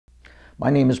My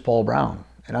name is Paul Brown,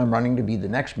 and I'm running to be the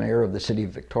next mayor of the City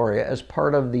of Victoria as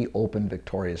part of the Open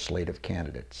Victoria slate of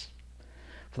candidates.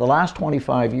 For the last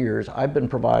 25 years, I've been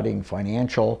providing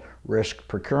financial risk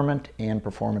procurement and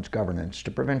performance governance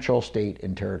to provincial, state,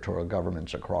 and territorial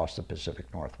governments across the Pacific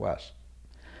Northwest.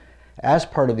 As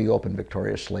part of the Open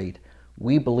Victoria slate,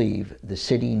 we believe the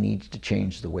city needs to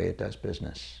change the way it does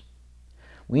business.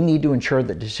 We need to ensure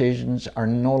that decisions are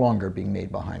no longer being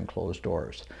made behind closed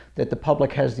doors, that the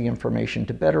public has the information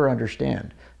to better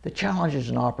understand the challenges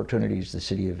and opportunities the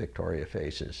City of Victoria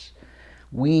faces.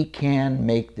 We can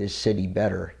make this city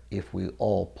better if we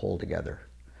all pull together.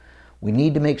 We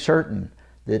need to make certain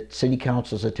that City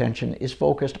Council's attention is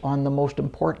focused on the most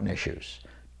important issues.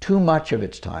 Too much of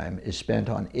its time is spent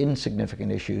on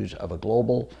insignificant issues of a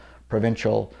global,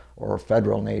 provincial, or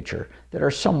federal nature that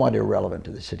are somewhat irrelevant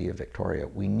to the City of Victoria.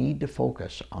 We need to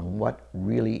focus on what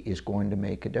really is going to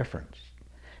make a difference.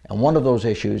 And one of those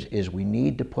issues is we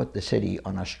need to put the city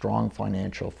on a strong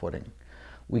financial footing.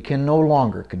 We can no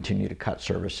longer continue to cut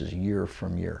services year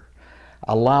from year,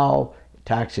 allow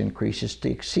tax increases to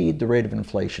exceed the rate of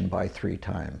inflation by 3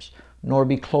 times, nor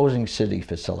be closing city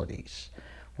facilities.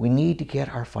 We need to get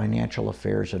our financial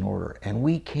affairs in order, and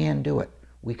we can do it.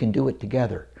 We can do it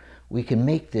together. We can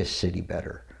make this city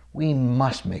better. We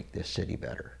must make this city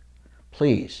better.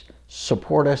 Please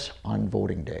support us on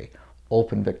voting day.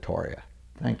 Open Victoria.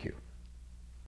 Thank you.